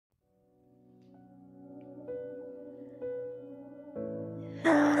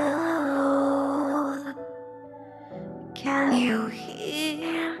Can you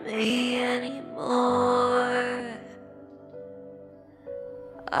hear me anymore?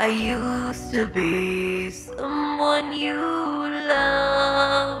 I used to be someone you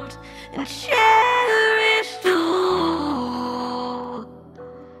loved and cherished too,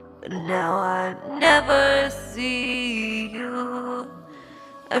 but now I never see you.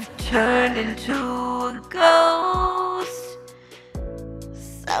 I've turned into a ghost,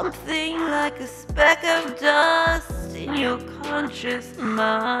 something like a speck of dust in your conscious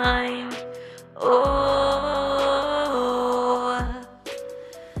mind. Oh,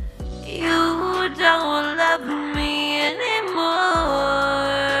 you don't love me anymore,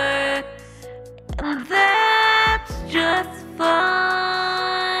 and that's just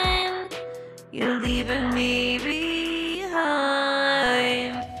fine. You're leaving me behind,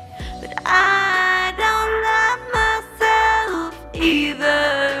 but I don't love myself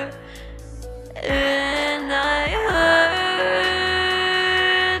either, and I hurt.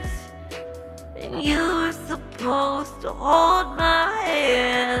 And you were supposed to hold my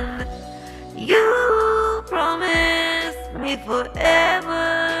hand. You promised me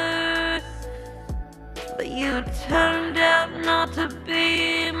forever, but you turned out not to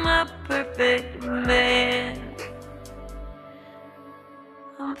be my perfect man.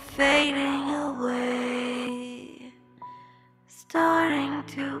 I'm fading away, starting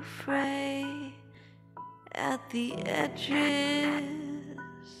to fray at the edges.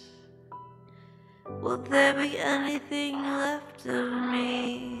 Will there be anything left of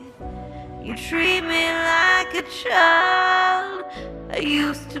me? You treat me like a child. I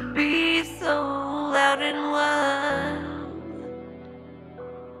used to be so loud and wild,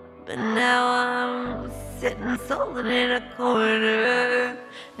 but now I'm sitting sullen in a corner,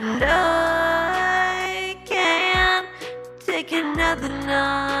 and I can't take another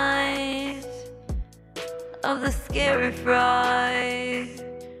night of the scary fright.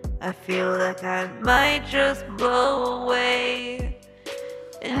 I feel like I might just blow away,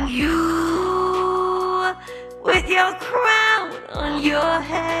 and you, with your crown on your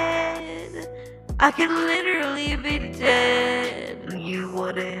head, I could literally be dead. You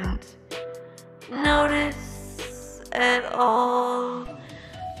wouldn't notice at all.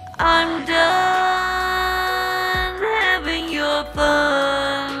 I'm done having your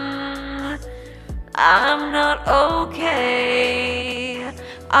fun. I'm not okay.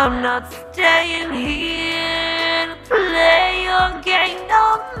 I'm not staying here to play your game